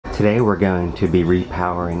Today we're going to be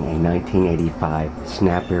repowering a 1985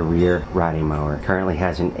 Snapper rear riding mower. Currently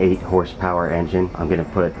has an 8 horsepower engine. I'm going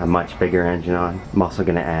to put a much bigger engine on. I'm also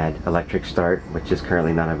going to add electric start, which is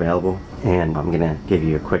currently not available. And I'm going to give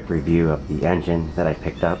you a quick review of the engine that I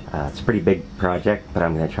picked up. It's a pretty big project, but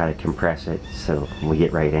I'm going to try to compress it so we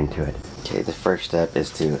get right into it. Okay, the first step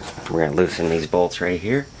is we're going to loosen these bolts right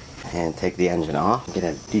here and take the engine off. I'm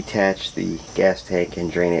going to detach the gas tank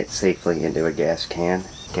and drain it safely into a gas can.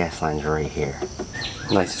 Gas line's right here.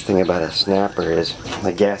 The nicest thing about a Snapper is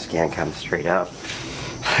the gas can comes straight up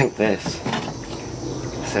like this,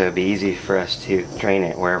 so it'd be easy for us to drain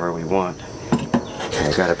it wherever we want.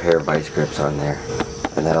 I got a pair of vice grips on there,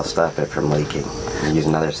 and that'll stop it from leaking. I'll use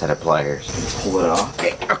another set of pliers. Pull it off.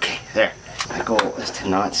 Okay, there. My goal is to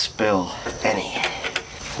not spill any.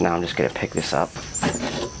 Now I'm just gonna pick this up.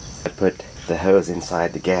 I put the hose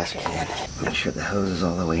inside the gas can. Make sure the hose is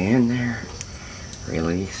all the way in there.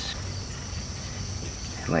 Release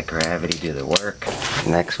and let gravity do the work.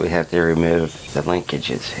 Next we have to remove the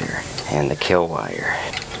linkages here and the kill wire,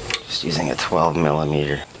 just using a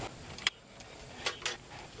 12mm.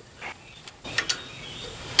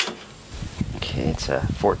 Okay, it's a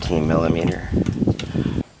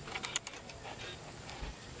 14mm.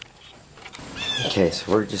 Okay,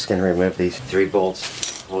 so we're just going to remove these 3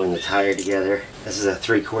 bolts holding the tire together. This is a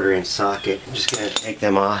 3/4 inch socket. I'm just going to take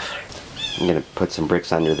them off. I'm going to put some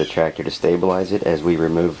bricks under the tractor to stabilize it as we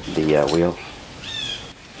remove the wheel.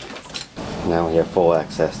 Now we have full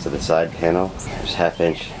access to the side panel. There's 1/2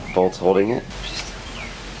 inch bolts holding it.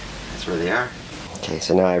 That's where they are. Okay,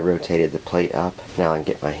 so now I rotated the plate up. Now I can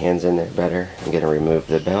get my hands in there better. I'm going to remove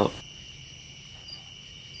the belt.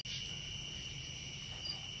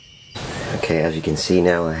 Okay, as you can see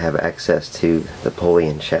now I have access to the pulley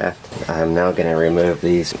and shaft. I'm now going to remove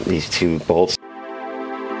these 2 bolts.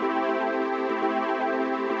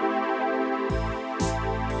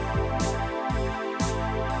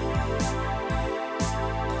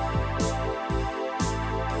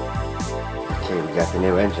 Okay, we got the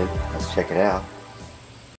new engine. Let's check it out.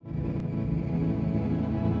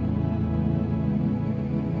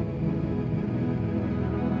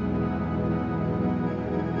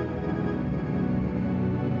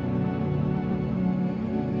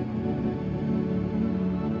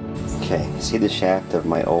 Okay, see the shaft of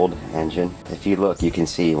my old engine? If you look, you can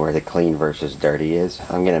see where the clean versus dirty is.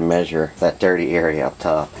 I'm going to measure that dirty area up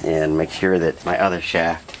top and make sure that my other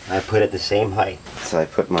shaft, I put it the same height. So I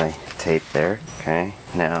put my tape there. Okay,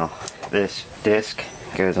 now this disc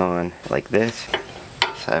goes on like this.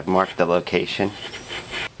 So I've marked the location.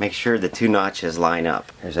 Make sure the 2 notches line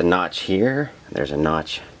up. There's a notch here, there's a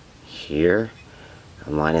notch here.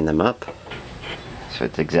 I'm lining them up so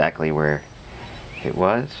it's exactly where it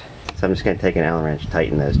was. So I'm just going to take an Allen wrench and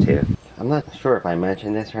tighten those 2. I'm not sure if I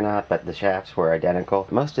mentioned this or not, but the shafts were identical.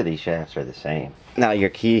 Most of these shafts are the same. Now your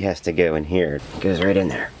key has to go in here. It goes right in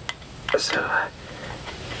there. So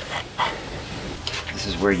this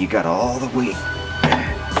is where you got all the weight.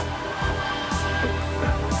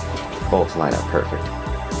 Bolts line up perfect.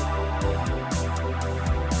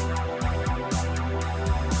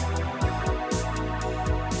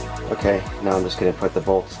 Okay, now I'm just going to put the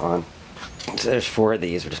bolts on. So there's 4 of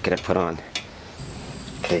these we're just going to put on.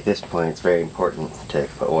 Okay, at this point it's very important to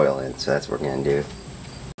put oil in, so that's what we're going to do.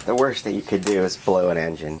 The worst that you could do is blow an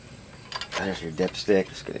engine. There's your dipstick.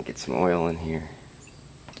 Just going to get some oil in here.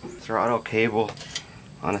 Throttle cable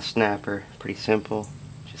on a Snapper, pretty simple.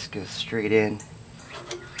 Just goes straight in.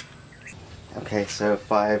 Okay, so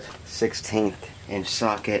 5/16 inch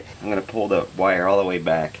socket. I'm going to pull the wire all the way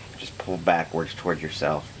back. Just pull backwards towards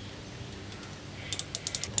yourself.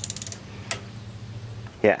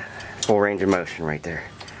 Yeah, full range of motion right there.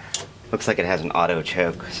 Looks like it has an auto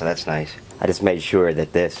choke, so that's nice. I just made sure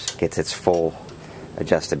that this gets its full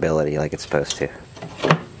adjustability like it's supposed to.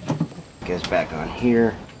 Goes back on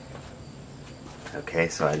here. Okay,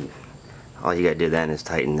 so all you gotta do then is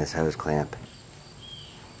tighten this hose clamp.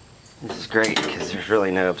 This is great because there's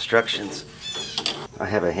really no obstructions. I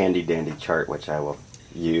have a handy dandy chart which I will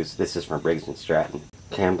use. This is from Briggs & Stratton.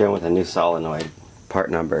 Okay, I'm done with a new solenoid.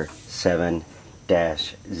 Part number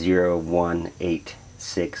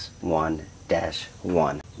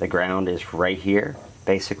 7-01861-1. The ground is right here.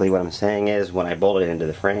 Basically what I'm saying is when I bolt it into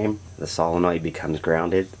the frame, the solenoid becomes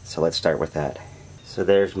grounded. So let's start with that. So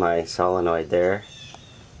there's my solenoid there.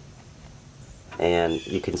 And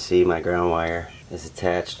you can see my ground wire is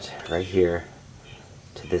attached right here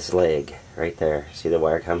to this leg right there. See the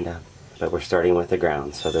wire come down? But we're starting with the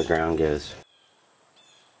ground, so the ground goes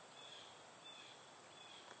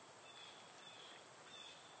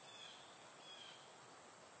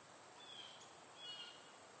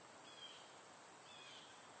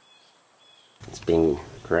It's being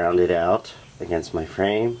grounded out against my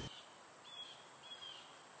frame.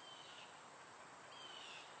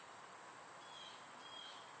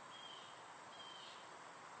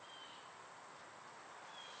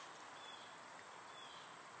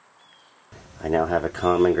 I now have a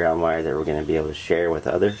common ground wire that we're going to be able to share with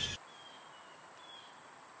others.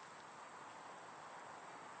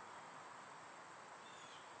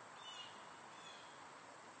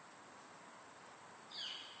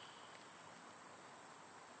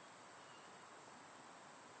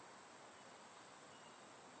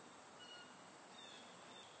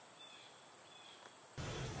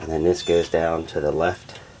 And then this goes down to the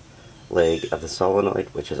left leg of the solenoid,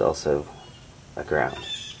 which is also a ground.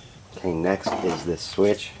 Okay, next is this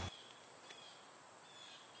switch.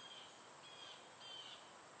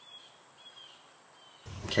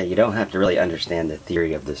 Okay, you don't have to really understand the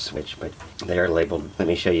theory of this switch, but they are labeled. Let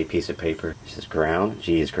me show you a piece of paper. This is ground,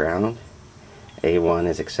 G is ground, A1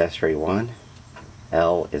 is accessory 1,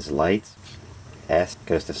 L is lights, S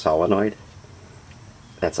goes to solenoid,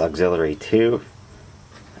 that's auxiliary 2,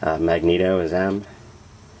 magneto is M,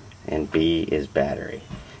 and B is battery.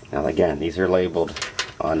 Now again, these are labeled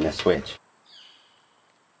on the switch.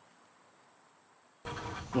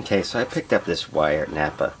 Okay, so I picked up this wire at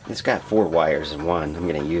Napa. It's got 4 wires in one. I'm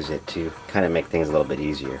going to use it to kind of make things a little bit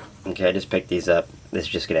easier. Okay, I just picked these up. This is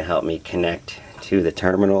just going to help me connect to the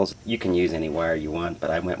terminals. You can use any wire you want,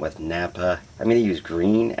 but I went with Napa. I'm going to use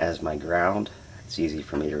green as my ground. It's easy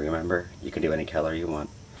for me to remember. You can do any color you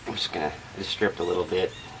want. I'm just going to strip a little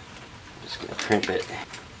bit. Just going to crimp it.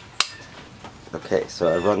 Okay, so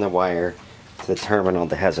I run the wire to the terminal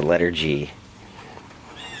that has a letter G.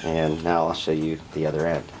 And now I'll show you the other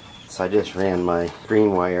end. So I just ran my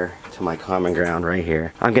green wire to my common ground right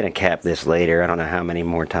here. I'm going to cap this later. I don't know how many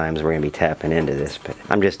more times we're going to be tapping into this, but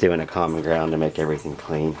I'm just doing a common ground to make everything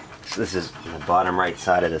clean. So this is the bottom right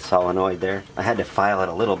side of the solenoid there. I had to file it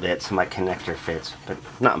a little bit so my connector fits, but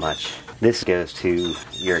not much. This goes to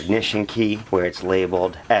your ignition key where it's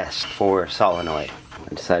labeled S for solenoid. I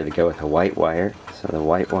decided to go with a white wire. So the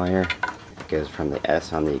white wire goes from the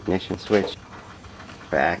S on the ignition switch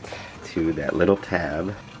back to that little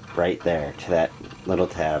tab right there, to that little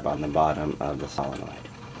tab on the bottom of the solenoid.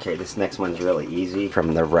 Okay, this next one's really easy.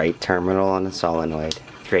 From the right terminal on the solenoid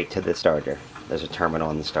straight to the starter. There's a terminal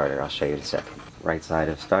on the starter. I'll show you in a second. Right side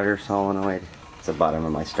of starter solenoid. It's the bottom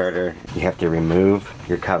of my starter. You have to remove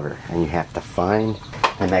your cover and you have to find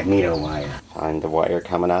the magneto wire. Find the wire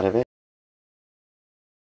coming out of it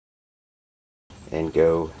and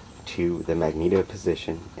go to the magneto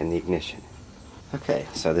position in the ignition. Okay,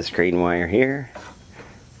 so this green wire here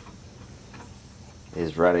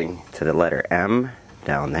is running to the letter M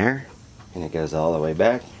down there, and it goes all the way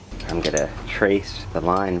back. I'm gonna trace the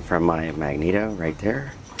line from my magneto right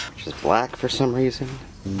there, which is black for some reason.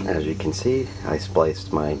 As you can see, I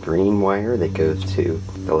spliced my green wire that goes to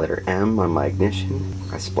the letter M on my ignition.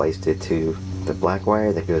 I spliced it to the black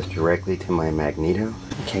wire that goes directly to my magneto.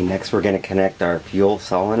 Okay, next we're going to connect our fuel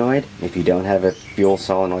solenoid. If you don't have a fuel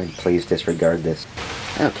solenoid, please disregard this.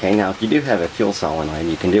 Okay, now if you do have a fuel solenoid,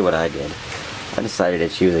 you can do what I did. I decided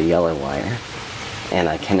to choose a yellow wire, and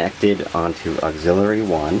I connected onto auxiliary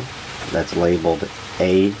 1 that's labeled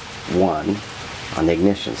A1 on the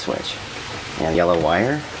ignition switch. And the yellow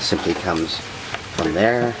wire simply comes from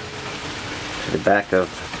there to the back of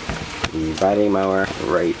the riding mower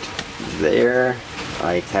right there.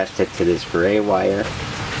 I attached it to this gray wire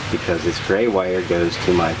because this gray wire goes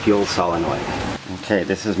to my fuel solenoid. Okay,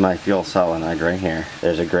 this is my fuel solenoid right here.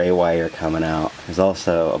 There's a gray wire coming out. There's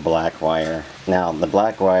also a black wire. Now the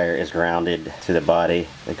black wire is grounded to the body.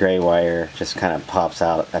 The gray wire just kind of pops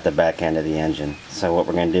out at the back end of the engine. So what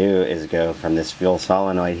we're going to do is go from this fuel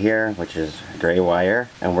solenoid here, which is gray wire,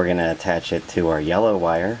 and we're going to attach it to our yellow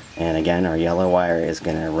wire. And again, our yellow wire is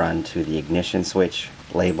going to run to the ignition switch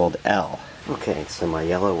labeled L. Okay, so my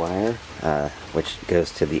yellow wire, which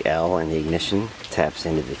goes to the L in the ignition, taps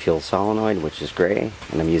into the fuel solenoid, which is gray,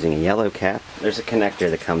 and I'm using a yellow cap. There's a connector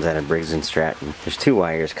that comes out of Briggs & Stratton. There's 2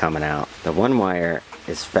 wires coming out. The one wire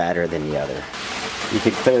is fatter than the other. You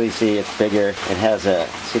can clearly see it's bigger. It has a,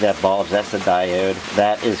 see that bulge? That's the diode.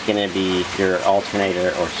 That is going to be your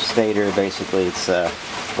alternator or stator, basically. It's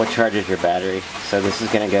what charges your battery. So this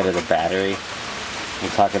is going to go to the battery. We'll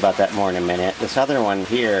talk about that more in a minute. This other one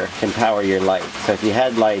here can power your light. So if you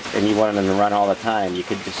had lights and you wanted them to run all the time, you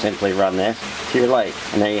could just simply run this to your light,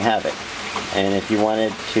 and there you have it. And if you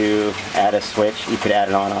wanted to add a switch, you could add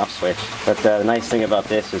an on-off switch. But the nice thing about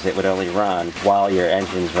this is it would only run while your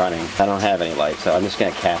engine's running. I don't have any lights, so I'm just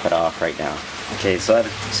going to cap it off right now. Okay, so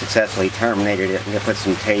I've successfully terminated it. I'm going to put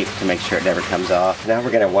some tape to make sure it never comes off. Now we're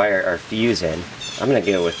going to wire our fuse in. I'm going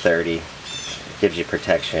to go with 30. It gives you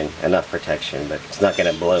protection, enough protection, but it's not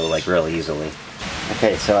going to blow like real easily.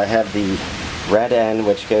 Okay, so I have the red end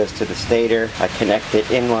which goes to the stator. I connect it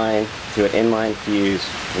inline to an inline fuse,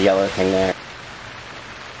 the yellow thing there.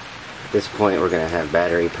 At this point we're going to have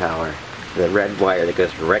battery power. The red wire that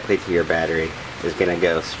goes directly to your battery is going to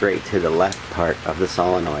go straight to the left part of the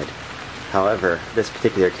solenoid. However, this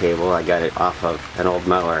particular cable, I got it off of an old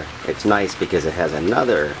mower. It's nice because it has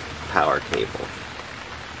another power cable.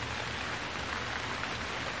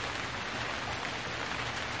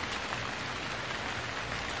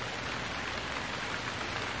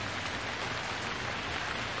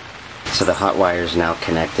 So the hot wire is now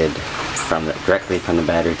connected directly from the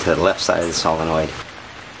battery to the left side of the solenoid.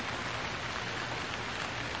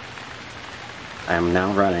 I am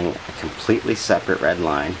now running a completely separate red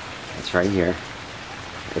line. It's right here.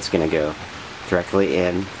 It's going to go directly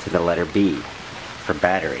in to the letter B for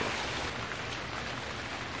battery.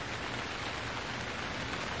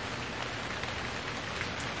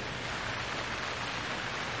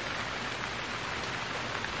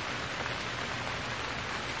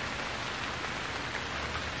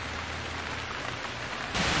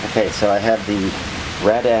 Okay, so I have the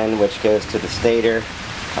red end which goes to the stator.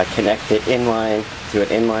 I connect it inline to an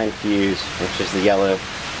inline fuse, which is the yellow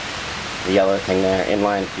thing there,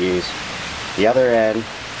 inline fuse. The other end,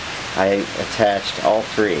 I attached all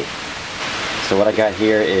three. So what I got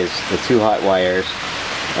here is the two hot wires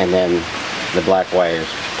and then the black wires,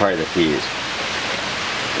 part of the fuse.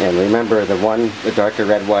 And remember, the darker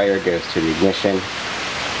red wire goes to the ignition.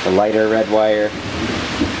 The lighter red wire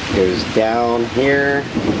goes down here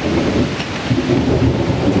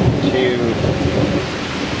to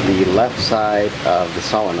the left side of the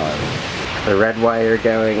solenoid. The red wire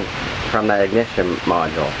going from that ignition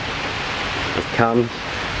module. It comes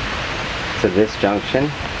to this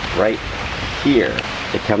junction right here.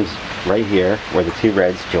 It comes right here where the two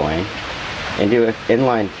reds join into an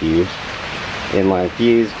inline fuse. Inline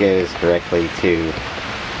fuse goes directly to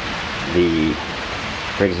the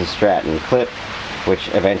Briggs & Stratton clip, which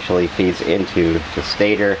eventually feeds into the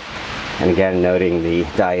stator. And again, noting the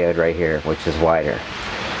diode right here, which is wider.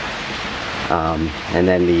 And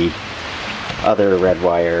then the other red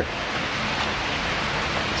wire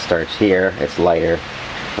starts here, it's lighter,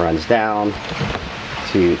 runs down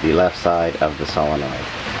to the left side of the solenoid,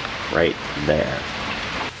 right there.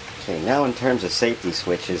 Okay, now in terms of safety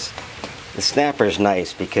switches, the snapper is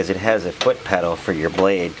nice because it has a foot pedal for your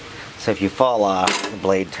blade, so if you fall off, the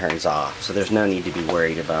blade turns off, so there's no need to be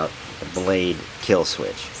worried about the blade kill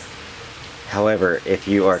switch. However, if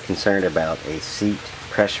you are concerned about a seat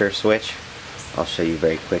pressure switch, I'll show you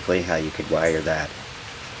very quickly how you could wire that.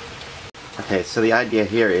 Okay, so the idea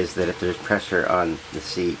here is that if there's pressure on the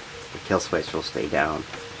seat, the kill switch will stay down,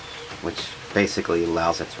 which basically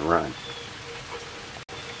allows it to run.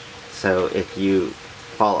 So if you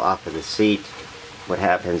fall off of the seat, what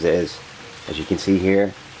happens is, as you can see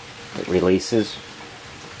here, it releases.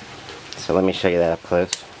 So let me show you that up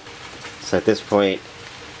close. So at this point,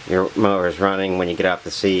 your mower is running. When you get off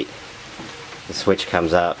the seat, the switch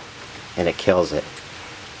comes up and it kills it.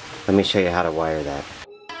 Let me show you how to wire that.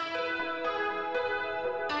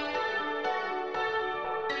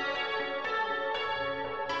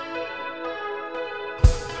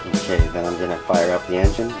 Okay, then I'm going to fire up the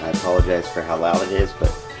engine. I apologize for how loud it is, but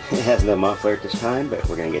it has no muffler at this time, but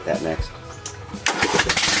we're going to get that next.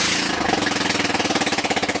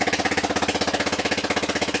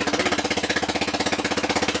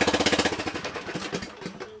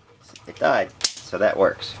 It died, so that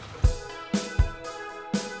works.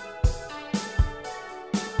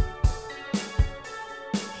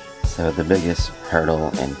 So the biggest hurdle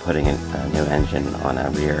in putting a new engine on a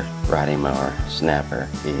rear riding mower snapper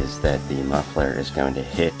is that the muffler is going to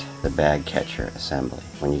hit the bag catcher assembly.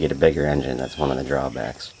 When you get a bigger engine, that's one of the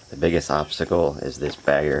drawbacks. The biggest obstacle is this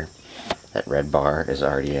bagger. That red bar is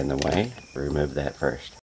already in the way. Remove that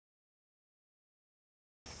first.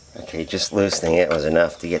 Okay, just loosening it was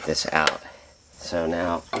enough to get this out. So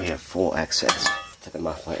now we have full access to the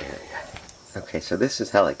muffler area. Okay, so this is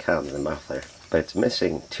how it comes, the muffler. But it's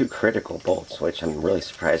missing two critical bolts, which I'm really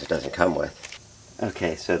surprised it doesn't come with.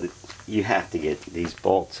 Okay, so you have to get these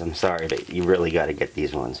bolts. I'm sorry, but you really got to get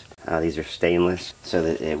these ones. These are stainless, so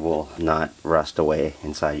that it will not rust away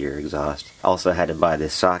inside your exhaust. Also had to buy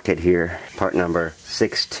this socket here, part number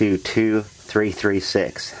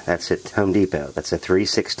 622336. That's at Home Depot. That's a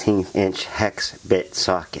 3/16 inch hex bit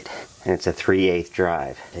socket, and it's a 3/8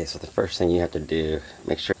 drive. Okay, so the first thing you have to do,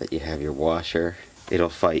 make sure that you have your washer it'll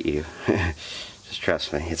fight you. Just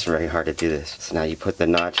trust me, it's very hard to do this. So now you put the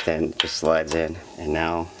notch in, it just slides in, and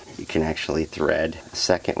now you can actually thread a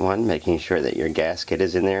second one, making sure that your gasket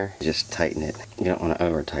is in there. Just tighten it. You don't want to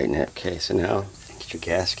over tighten it. Okay, so now get your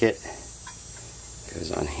gasket,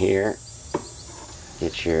 goes on here.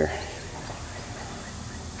 Get your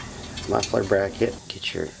muffler bracket,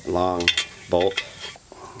 get your long bolt.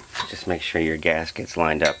 Just make sure your gasket's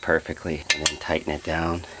lined up perfectly and then tighten it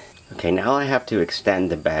down. Okay, now I have to extend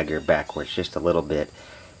the bagger backwards just a little bit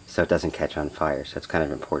so it doesn't catch on fire, so it's kind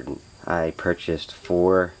of important. I purchased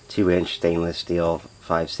 4 2-inch stainless steel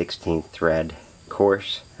 5/16 thread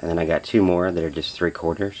course, and then I got 2 more that are just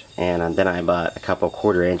 3/4, and then I bought a couple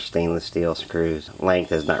 1/4-inch stainless steel screws.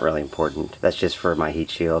 Length is not really important. That's just for my heat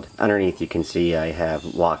shield. Underneath you can see I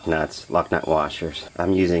have lock nut washers.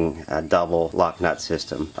 I'm using a double lock nut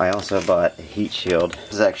system. I also bought a heat shield.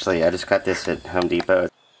 This is actually, I just got this at Home Depot.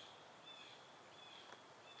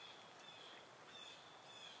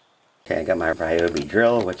 Okay, I got my Ryobi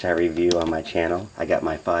drill, which I review on my channel. I got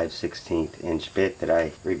my 5/16 inch bit that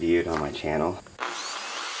I reviewed on my channel.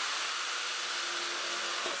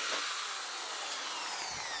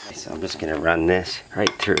 So I'm just going to run this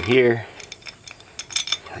right through here,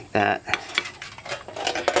 like that.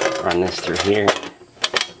 Run this through here,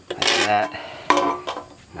 like that.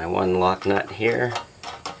 My one lock nut here.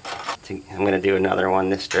 I'm going to do another one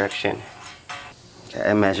this direction.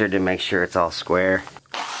 I measured to make sure it's all square.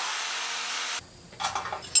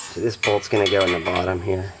 So this bolt's going to go in the bottom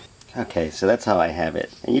here. Okay, so that's how I have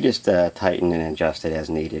it. And you just tighten and adjust it as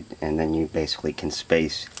needed, and then you basically can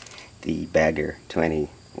space the bagger to any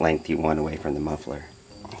length you want away from the muffler.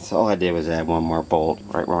 So all I did was add one more bolt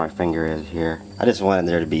right where my finger is here. I just wanted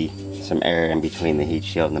there to be some air in between the heat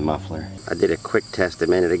shield and the muffler. I did a quick test a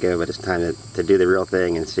minute ago, but it's time to do the real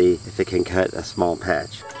thing and see if it can cut a small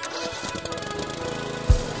patch.